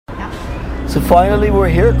So finally we're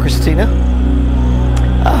here, Christina.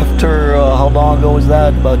 After how long ago was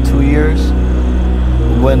that? About 2 years,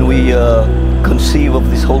 when we conceive of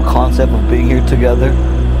this whole concept of being here together.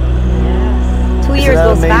 Yes. 2 Isn't years that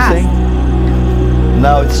goes amazing? fast.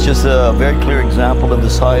 Now it's just a very clear example of the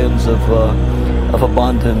science of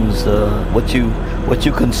abundance. What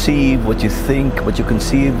you conceive, what you think, what you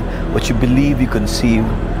conceive, what you believe you conceive,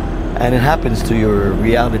 and it happens to your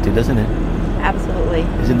reality, doesn't it? Absolutely.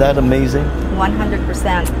 Isn't that amazing?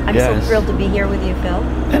 100%. I'm Yes. so thrilled to be here with you, Phil.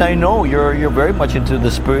 And I know you're very much into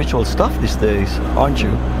the spiritual stuff these days, aren't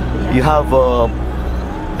you? Yes. You have a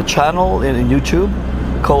channel in YouTube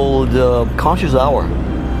called Conscious Hour.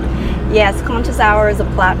 Yes, Conscious Hour is a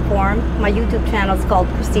platform. My YouTube channel is called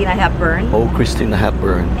Christina Hepburn. Oh, Christina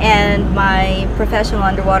Hepburn. And my professional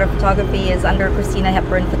underwater photography is under Christina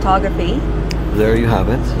Hepburn Photography. There you have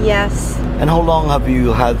it. Yes. And how long have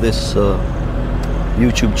you had this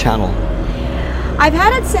YouTube channel? I've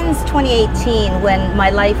had it since 2018 when my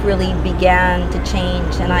life really began to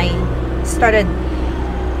change and I started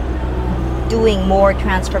doing more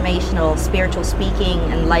transformational spiritual speaking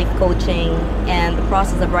and life coaching and the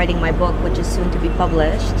process of writing my book, which is soon to be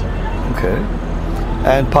published. Okay.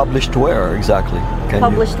 And published where exactly?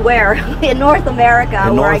 Published where? In North America,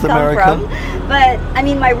 In where North I come America? from. But I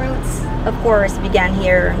mean, my roots, of course, began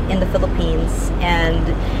here in the Philippines, and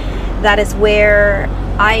that is where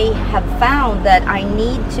I have found that I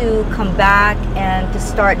need to come back and to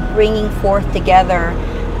start bringing forth together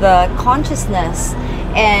the consciousness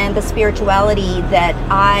and the spirituality that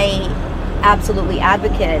I absolutely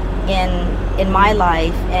advocate in my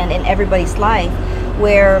life and in everybody's life,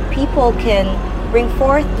 where people can bring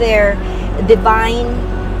forth their divine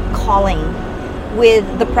calling with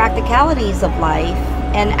the practicalities of life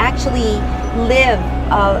and actually live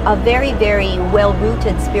a very, very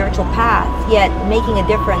well-rooted spiritual path, yet making a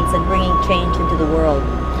difference and bringing change into the world.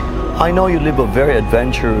 I know you live a very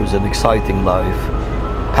adventurous and exciting life,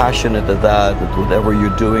 passionate at whatever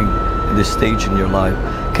you're doing in this stage in your life.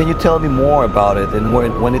 Can you tell me more about it and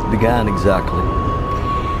when it began exactly?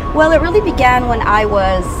 Well, it really began when I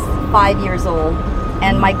was 5 years old,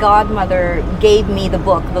 and my godmother gave me the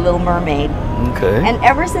book, The Little Mermaid. Okay. And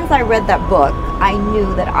ever since I read that book, I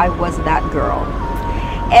knew that I was that girl.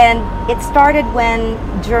 And it started when,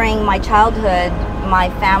 during my childhood, my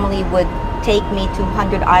family would take me to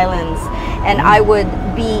 100 Islands, and I would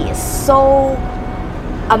be so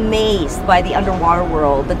amazed by the underwater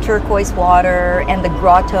world, the turquoise water and the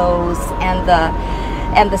grottos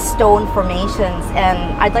and the stone formations. And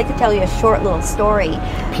I'd like to tell you a short little story.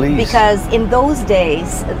 Please. Because in those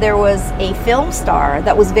days there was a film star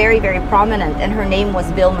that was very, very prominent, and her name was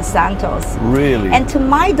Vilma Santos. Really? And to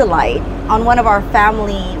my delight, on one of our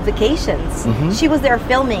family vacations, she was there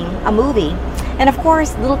filming a movie. And of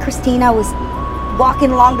course, little Christina was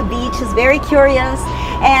walking along the beach, was very curious,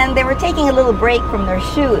 and they were taking a little break from their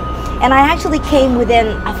shoot. And I actually came within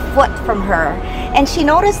a foot from her, and she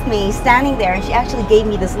noticed me standing there, and she actually gave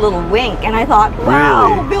me this little wink. And I thought,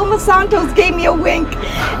 wow, Really? Vilma Santos gave me a wink.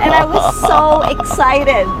 And I was so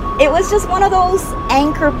excited. It was just one of those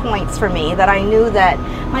anchor points for me that I knew that,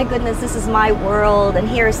 my goodness, this is my world, and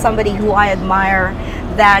here is somebody who I admire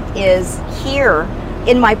that is here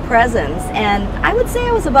in my presence. And I would say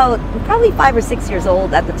I was about probably 5 or 6 years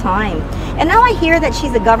old at the time. And now I hear that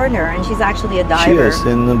she's a governor and she's actually a She diver. is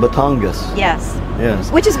in Batangas. Yes. Yes.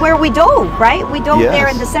 Which is where we dove, right? We dove there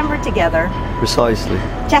in Yes. December together, Precisely.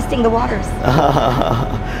 testing the waters.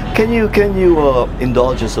 Can you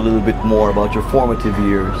indulge us a little bit more about your formative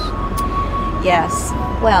years? Yes.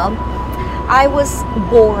 Well, I was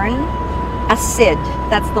born a Sid.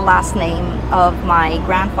 That's the last name of my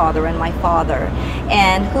grandfather and my father,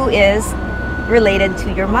 and who is related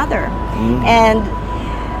to your mother. And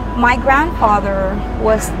my grandfather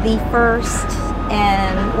was the first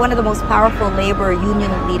and one of the most powerful labor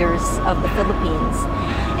union leaders of the Philippines.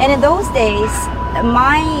 And in those days,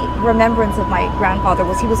 my remembrance of my grandfather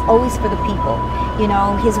was he was always for the people. You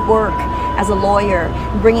know, his work as a lawyer,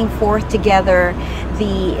 bringing forth together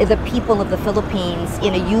the people of the Philippines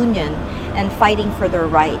in a union and fighting for their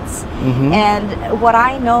rights. And what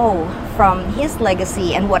I know from his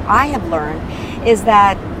legacy and what I have learned is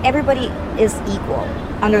that everybody is equal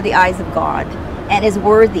under the eyes of God and is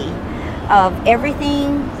worthy of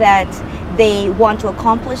everything that they want to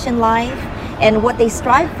accomplish in life and what they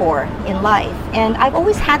strive for in life. And I've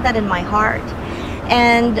always had that in my heart.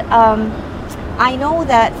 And I know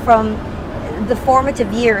that from the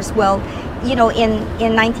formative years, well, you know, in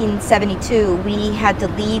 1972, we had to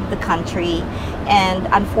leave the country, and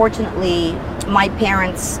unfortunately, my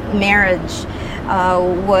parents' marriage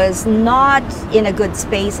was not in a good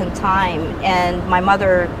space and time, and my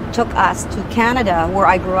mother took us to Canada, where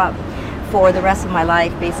I grew up for the rest of my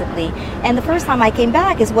life, basically. And the first time I came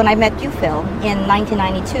back is when I met you, Phil, in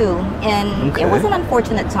 1992. And Okay. it was an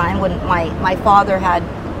unfortunate time when my father had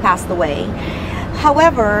passed away.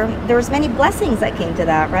 However, there was many blessings that came to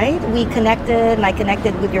that, right? We connected, and I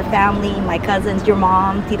connected with your family, my cousins, your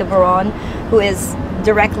mom, Tita Veron, who is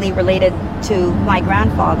directly related to my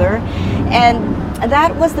grandfather. And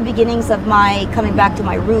that was the beginnings of my coming back to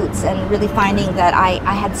my roots and really finding that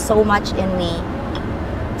I had so much in me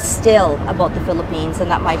still about the Philippines, and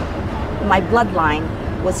that my bloodline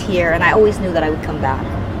was here, and I always knew that I would come back.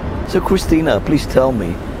 So Christina, please tell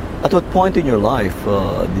me, at what point in your life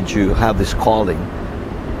did you have this calling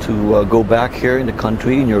to go back here in the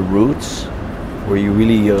country, in your roots, where you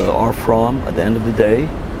really are from at the end of the day,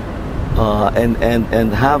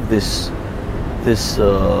 and have this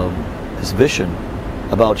vision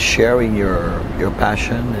about sharing your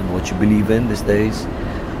passion and what you believe in these days,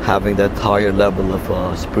 having that higher level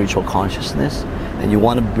of spiritual consciousness, and you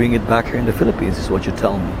want to bring it back here in the Philippines, is what you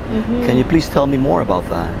tell me. Can you please tell me more about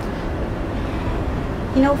that?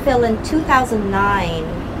 You know, Phil, in 2009,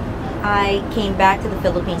 I came back to the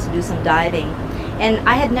Philippines to do some diving. And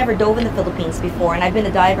I had never dove in the Philippines before, and I've been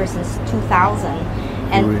a diver since 2000,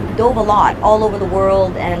 and Really? dove a lot all over the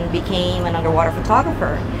world and became an underwater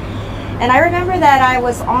photographer. And I remember that I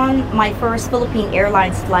was on my first Philippine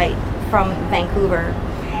Airlines flight from Vancouver.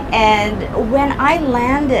 And when I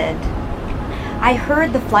landed, I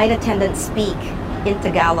heard the flight attendant speak in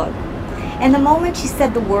Tagalog. And the moment she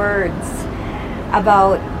said the words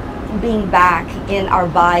about being back in our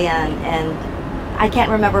bayan, and I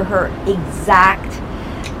can't remember her exact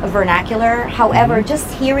vernacular. However,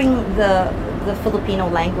 just hearing the Filipino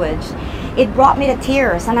language, it brought me to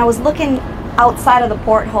tears. And I was looking outside of the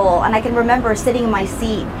porthole, and I can remember sitting in my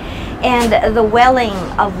seat, and the welling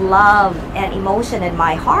of love and emotion in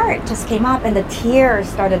my heart just came up, and the tears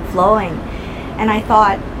started flowing. And I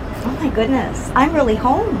thought, oh my goodness, I'm really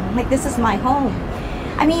home. Like, this is my home.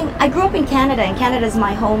 I mean, I grew up in Canada, and Canada is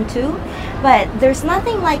my home too, but there's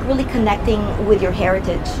nothing like really connecting with your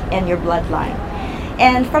heritage and your bloodline.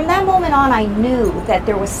 And from that moment on, I knew that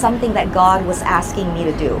there was something that God was asking me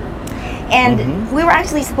to do. And we were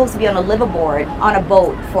actually supposed to be on a liveaboard on a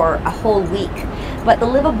boat for a whole week, but the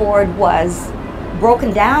liveaboard was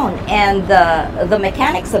broken down, and the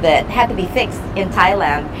mechanics of it had to be fixed in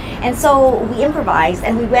Thailand. And so we improvised,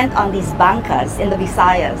 and we went on these bangkas in the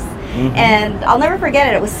Visayas. And I'll never forget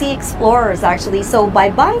it. It was Sea Explorers, actually. So by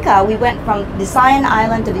Bangka, we went from Visayan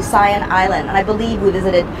Island to Visayan Island, and I believe we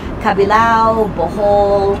visited Cabilao,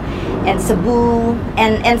 Bohol, and Cebu,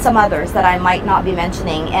 and some others that I might not be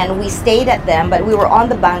mentioning. And we stayed at them, but we were on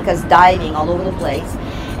the Bangkas diving all over the place.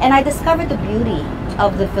 And I discovered the beauty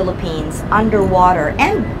of the Philippines underwater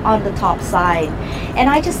and on the top side. And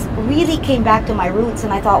I just really came back to my roots,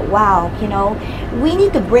 and I thought, wow, you know, we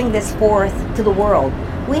need to bring this forth to the world.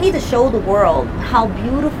 We need to show the world how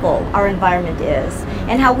beautiful our environment is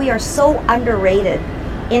and how we are so underrated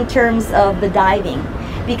in terms of the diving,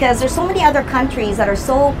 because there's so many other countries that are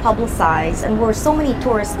so publicized and where so many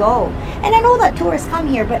tourists go. And I know that tourists come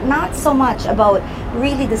here, but not so much about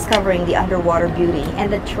really discovering the underwater beauty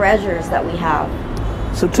and the treasures that we have.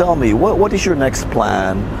 So tell me, what is your next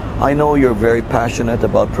plan? I know you're very passionate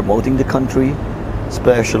about promoting the country,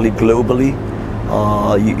 especially globally.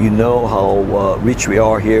 You know how rich we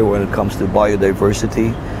are here when it comes to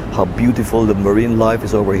biodiversity, how beautiful the marine life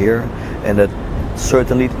is over here, and that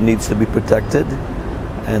certainly needs to be protected.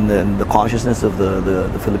 And then the consciousness of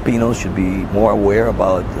the Filipinos should be more aware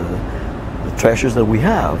about the treasures that we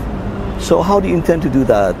have. So how do you intend to do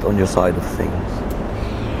that on your side of things?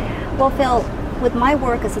 Well, Phil, with my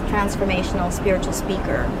work as a transformational spiritual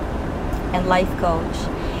speaker and life coach,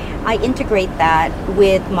 I integrate that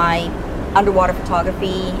with my underwater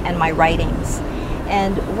photography and my writings.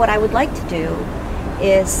 And what I would like to do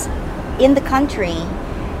is, in the country,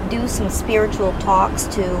 do some spiritual talks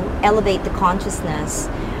to elevate the consciousness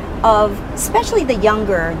of especially the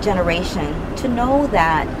younger generation, to know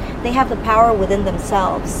that they have the power within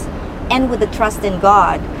themselves, and with the trust in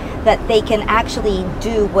God, that they can actually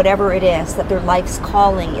do whatever it is that their life's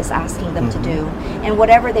calling is asking them to do. And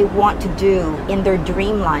whatever they want to do in their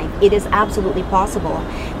dream life, it is absolutely possible.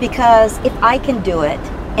 Because if I can do it,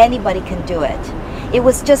 anybody can do it. It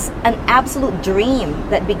was just an absolute dream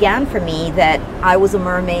that began for me, that I was a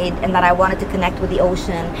mermaid and that I wanted to connect with the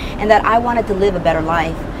ocean and that I wanted to live a better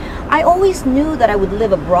life. I always knew that I would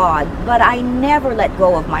live abroad, but I never let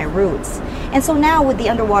go of my roots. And so now with the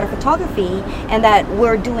underwater photography, and that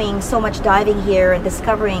we're doing so much diving here and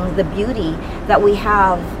discovering the beauty that we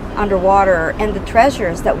have underwater and the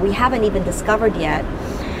treasures that we haven't even discovered yet,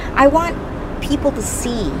 I want people to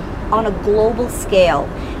see on a global scale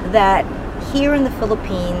that here in the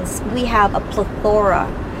Philippines we have a plethora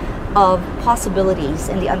of possibilities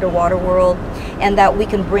in the underwater world, and that we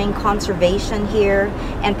can bring conservation here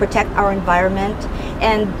and protect our environment.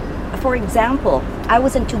 And for example, I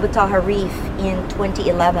was in Tubataha Reef in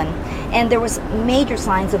 2011, and there was major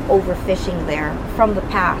signs of overfishing there from the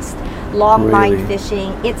past. Long line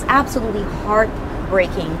fishing. It's absolutely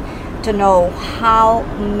heartbreaking to know how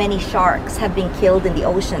many sharks have been killed in the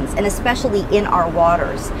oceans, and especially in our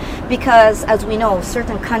waters. Because as we know,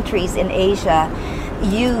 certain countries in Asia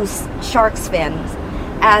use shark's fins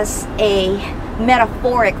as a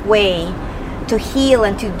metaphoric way to heal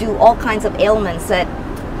and to do all kinds of ailments that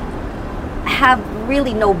have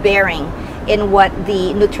really no bearing in what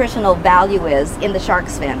the nutritional value is in the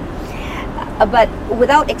shark's fin. But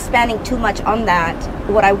without expanding too much on that,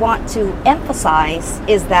 what I want to emphasize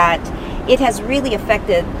is that it has really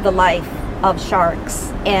affected the life of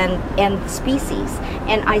sharks and species,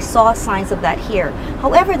 and I saw signs of that here.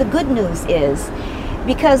 However, the good news is,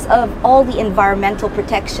 because of all the environmental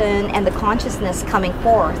protection and the consciousness coming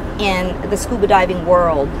forth in the scuba diving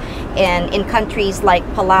world, and in countries like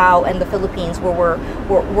Palau and the Philippines, where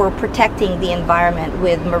we're protecting the environment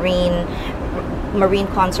with marine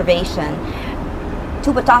conservation,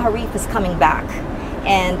 Tubataha Reef is coming back.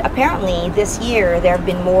 And apparently this year there have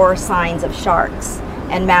been more signs of sharks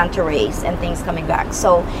and manta rays and things coming back.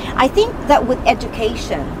 So I think that with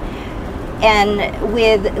education and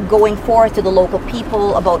with going forth to the local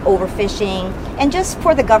people about overfishing, and just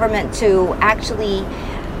for the government to actually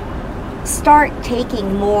start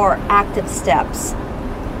taking more active steps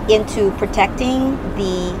into protecting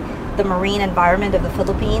the marine environment of the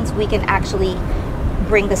Philippines, we can actually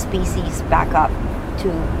bring the species back up to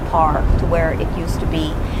par, to where it used to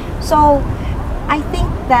be. So I think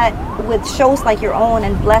that with shows like your own,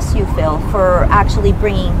 and bless you, Phil, for actually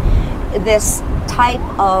bringing this type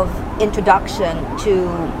of introduction to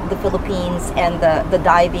the Philippines and the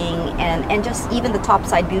diving and just even the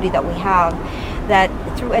topside beauty that we have, that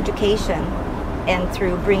through education and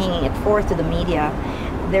through bringing it forth to the media,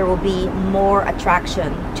 there will be more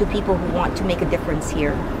attraction to people who want to make a difference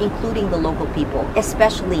here, including the local people,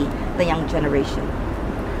 especially the young generation.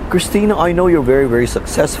 Christina, I know you're very, very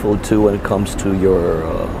successful too when it comes to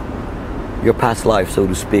your past life, so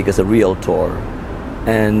to speak, as a realtor,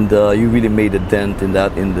 and you really made a dent in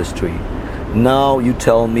that industry. Now you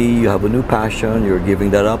tell me you have a new passion, you're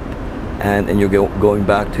giving that up, and you're going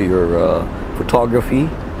back to your photography.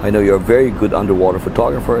 I know you're a very good underwater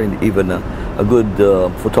photographer, and even a good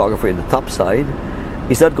photographer in the top side.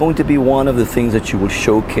 Is that going to be one of the things that you will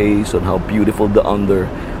showcase on how beautiful the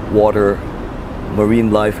underwater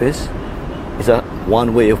marine life is? Is that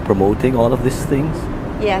one way of promoting all of these things?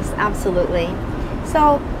 Yes, absolutely.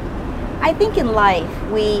 So I think in life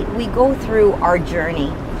we go through our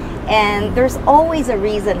journey, and there's always a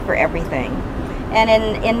reason for everything. And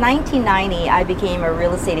in 1990, I became a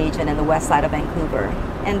real estate agent in the west side of Vancouver.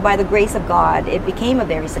 And by the grace of God, it became a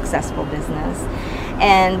very successful business.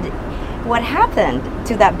 And what happened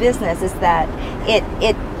to that business is that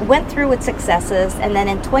it went through its successes, and then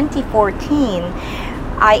in 2014,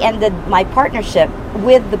 I ended my partnership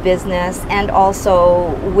with the business and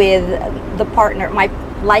also with the partner, my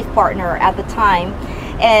life partner at the time.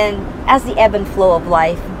 And as the ebb and flow of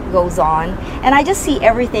life goes on, and I just see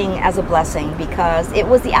everything as a blessing, because it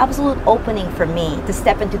was the absolute opening for me to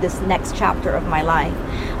step into this next chapter of my life.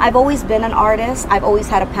 I've always been an artist. I've always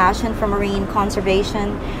had a passion for marine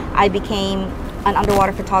conservation. I became an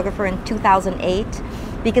underwater photographer in 2008,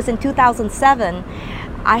 because in 2007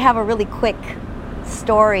 I have a really quick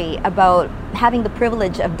story about having the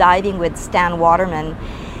privilege of diving with Stan Waterman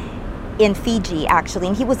in Fiji, actually,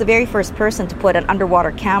 and he was the very first person to put an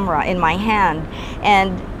underwater camera in my hand.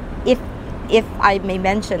 And if I may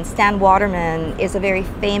mention, Stan Waterman is a very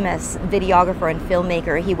famous videographer and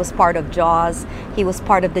filmmaker. He was part of Jaws. He was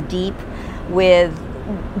part of The Deep with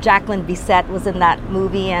Jacqueline Bisset was in that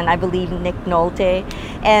movie, and I believe Nick Nolte.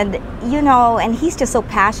 And and he's just so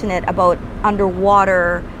passionate about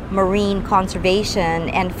underwater marine conservation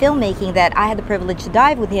and filmmaking that I had the privilege to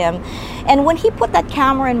dive with him. And when he put that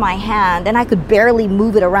camera in my hand, and I could barely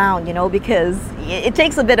move it around, because it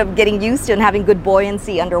takes a bit of getting used to and having good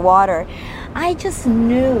buoyancy underwater, I just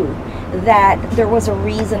knew that there was a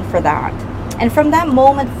reason for that. And from that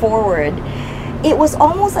moment forward, it was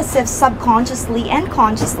almost as if subconsciously and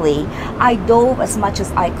consciously I dove as much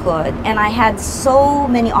as I could, and I had so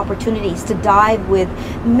many opportunities to dive with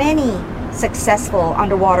many successful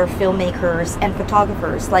underwater filmmakers and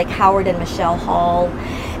photographers like Howard and Michelle Hall.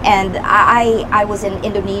 And I was in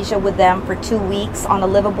Indonesia with them for 2 weeks on a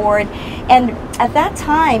liveaboard, and at that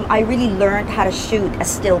time I really learned how to shoot a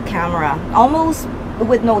still camera, almost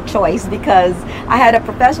with no choice, because I had a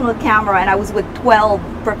professional camera and I was with 12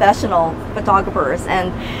 professional photographers,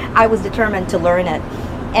 and I was determined to learn it.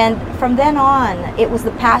 And from then on, it was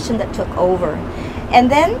the passion that took over. And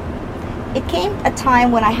then it came a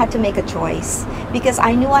time when I had to make a choice, because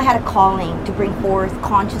I knew I had a calling to bring forth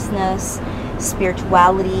consciousness,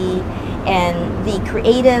 spirituality, and the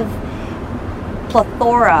creative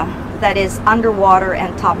plethora that is underwater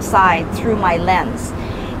and topside through my lens.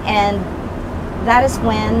 And that is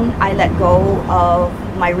when I let go of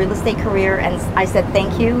my real estate career, and I said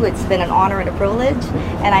thank you. It's been an honor and a privilege,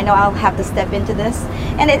 and I know I'll have to step into this.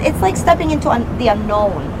 And it's like stepping into the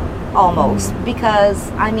unknown almost, because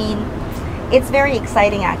I mean, it's very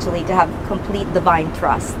exciting actually to have complete divine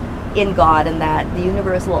trust in God, and that the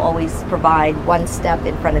universe will always provide one step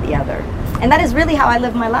in front of the other. And that is really how I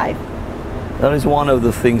live my life. That is one of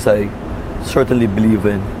the things I certainly believe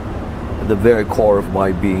in, at the very core of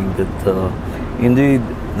my being, that indeed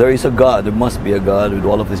there is a God, there must be a God, with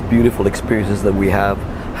all of these beautiful experiences that we have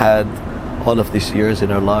had all of these years in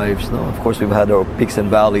our lives. No, of course we've had our peaks and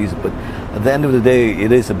valleys, but at the end of the day,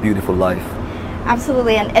 it is a beautiful life.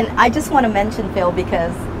 Absolutely. And I just want to mention, Phil,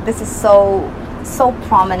 because this is so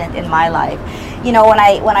prominent in my life. You know, when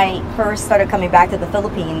I first started coming back to the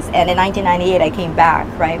Philippines, and in 1998 I came back,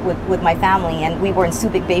 right, with my family, and we were in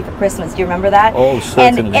Subic Bay for Christmas. Do you remember that? Oh,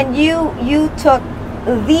 certainly. And you took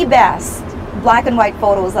the best black and white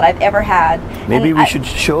photos that I've ever had. Maybe we should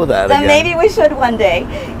show that again. Maybe we should one day.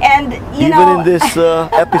 And you even know, in this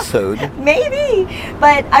episode. Maybe.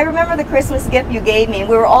 But I remember the Christmas gift you gave me.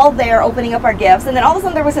 We were all there opening up our gifts, and then all of a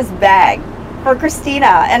sudden there was this bag for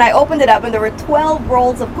Christina, and I opened it up, and there were 12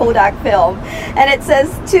 rolls of Kodak film, and it says,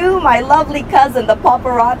 "To my lovely cousin, the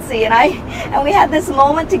paparazzi." And we had this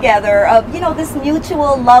moment together of, you know, this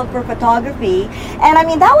mutual love for photography. And I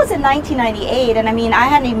mean, that was in 1998, and I mean, I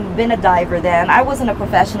hadn't even been a diver then. I wasn't a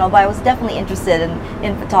professional, but I was definitely interested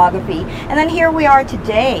in photography. And then here we are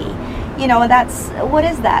today. You know, that's, what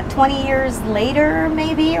is that, 20 years later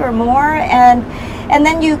maybe, or more. And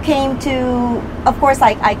then you came to, of course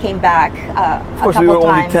I came back of course, we were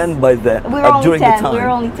only 10 by then. We were only during 10. the time. We were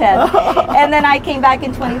only 10. And then I came back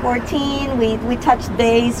in 2014. We touched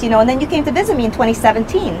base, you know, and then you came to visit me in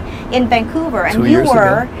 2017 in Vancouver. And 2 years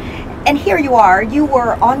ago. And here you are, you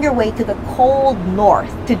were on your way to the cold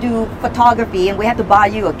north to do photography, and we had to buy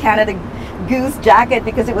you a Canada Goose jacket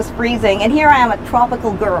because it was freezing. And here I am, a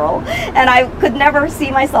tropical girl, and I could never see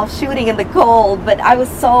myself shooting in the cold, but I was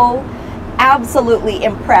so absolutely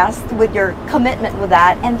impressed with your commitment with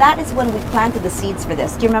that. And that is when we planted the seeds for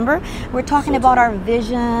this. Do you remember? We're talking about our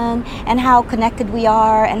vision and how connected we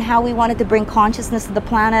are and how we wanted to bring consciousness to the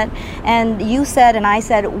planet. And you said, and I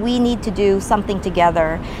said, we need to do something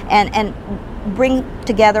together and bring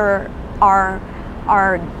together our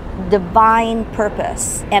divine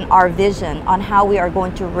purpose and our vision on how we are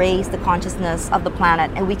going to raise the consciousness of the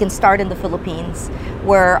planet. And we can start in the Philippines,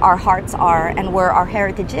 where our hearts are and where our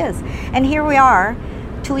heritage is. And here we are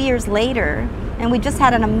 2 years later, and we just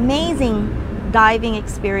had an amazing diving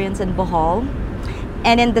experience in Bohol.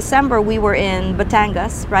 And in December we were in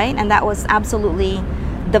Batangas, right? And that was absolutely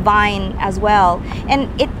divine as well. And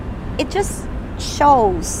it just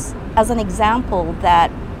shows as an example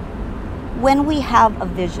that when we have a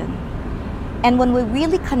vision, and when we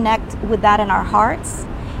really connect with that in our hearts,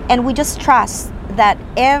 and we just trust that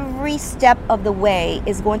every step of the way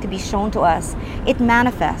is going to be shown to us, it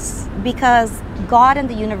manifests, because God and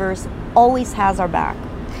the universe always has our back.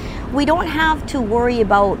 We don't have to worry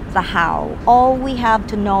about the how. All we have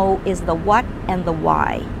to know is the what and the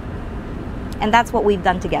why. And that's what we've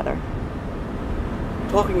done together.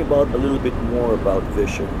 Talking about a little bit more about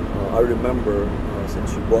vision, I remember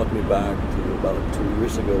since you brought me back to about 2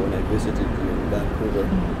 years ago when I visited you in Vancouver.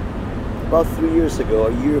 About 3 years ago,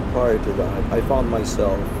 a year prior to that, I found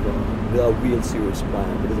myself with a real serious plan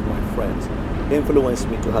because of my friends influenced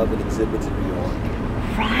me to have an exhibit in New York.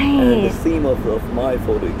 Right. And the theme of my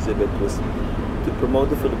photo exhibit was to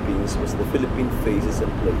promote the Philippines, was the Philippine faces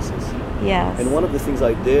and places. Yes. And one of the things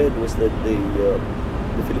I did was that the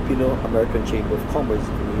Filipino American Chamber of Commerce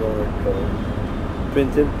in New York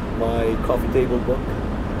printed my coffee table book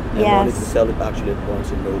and wanted to sell it actually at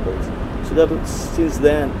Barnes and Nobles. So that since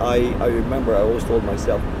then, I remember I always told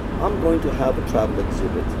myself, I'm going to have a travel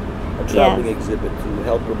exhibit. a traveling Yes. exhibit to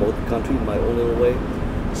help promote the country in my own little way.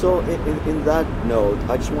 So in that note,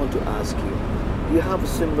 I just want to ask you, do you have a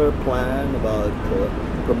similar plan about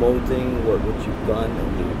promoting what you've done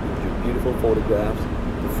and your beautiful photographs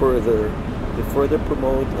to further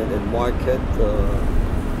promote and market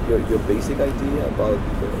your basic idea about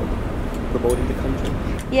promoting the country?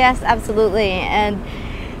 Yes, absolutely. And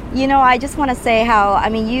I just want to say how, I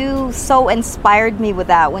mean, you so inspired me with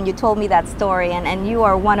that when you told me that story, and you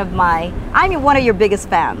are I'm one of your biggest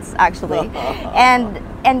fans, actually.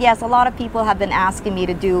 and yes, a lot of people have been asking me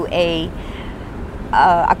to do a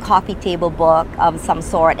coffee table book of some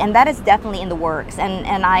sort, and that is definitely in the works.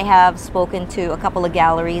 And I have spoken to a couple of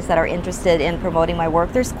galleries that are interested in promoting my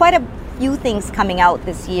work. There's quite a few things coming out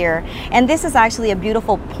this year, and this is actually a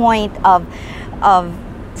beautiful point of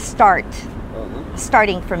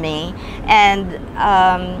starting for me. And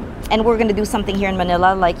we're going to do something here in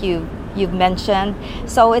Manila, like you've mentioned.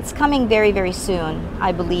 So it's coming very, very soon,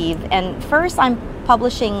 I believe. And first, I'm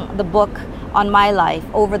publishing the book on my life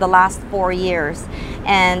over the last 4 years,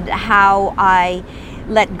 and how I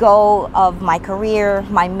let go of my career,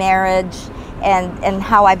 my marriage, and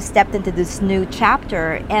how I've stepped into this new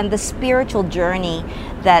chapter, and the spiritual journey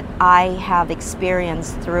that I have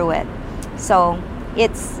experienced through it. So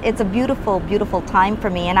it's a beautiful, beautiful time for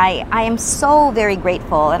me, and I am so very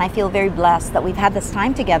grateful, and I feel very blessed that we've had this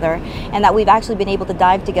time together, and that we've actually been able to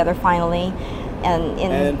dive together finally.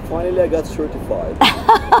 And finally I got certified.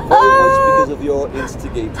 Very much because of your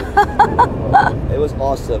instigating. It was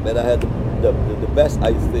awesome, and I had the best,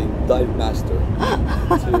 I think, dive master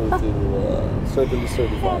to certainly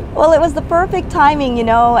certified. Well, it was the perfect timing,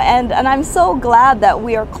 and I'm so glad that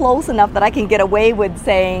we are close enough that I can get away with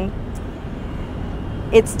saying,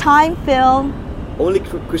 it's time, Phil. Only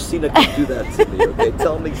Christina can do that to me, okay?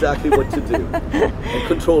 Tell me exactly what to do and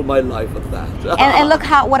control my life with that. and look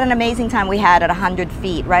what an amazing time we had at 100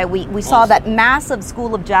 feet, right? We saw that massive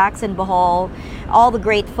School of Jackson Bohol, all the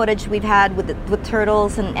great footage we've had with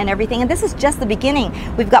turtles and everything. And this is just the beginning.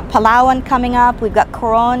 We've got Palawan coming up, we've got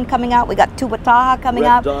Coron coming up, we've got Tubataha coming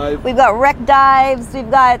up, we've got wreck dives,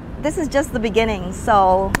 this is just the beginning.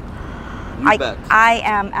 So I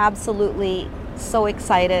am absolutely so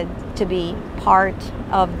excited to be part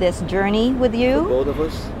of this journey with you. For both of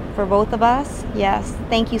us? For both of us, yes.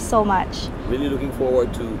 Thank you so much. Really looking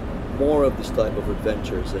forward to more of this type of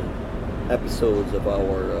adventures and episodes of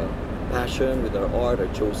our passion with our art, our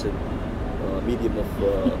chosen medium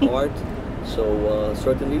of art. So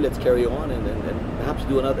certainly let's carry on and perhaps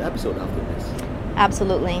do another episode after this.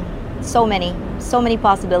 Absolutely. So many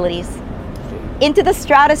possibilities. Okay. Into the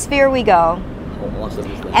stratosphere we go. Awesome.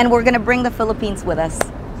 And we're going to bring the Philippines with us.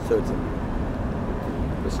 Certainly.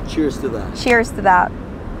 Cheers to that. Cheers to that.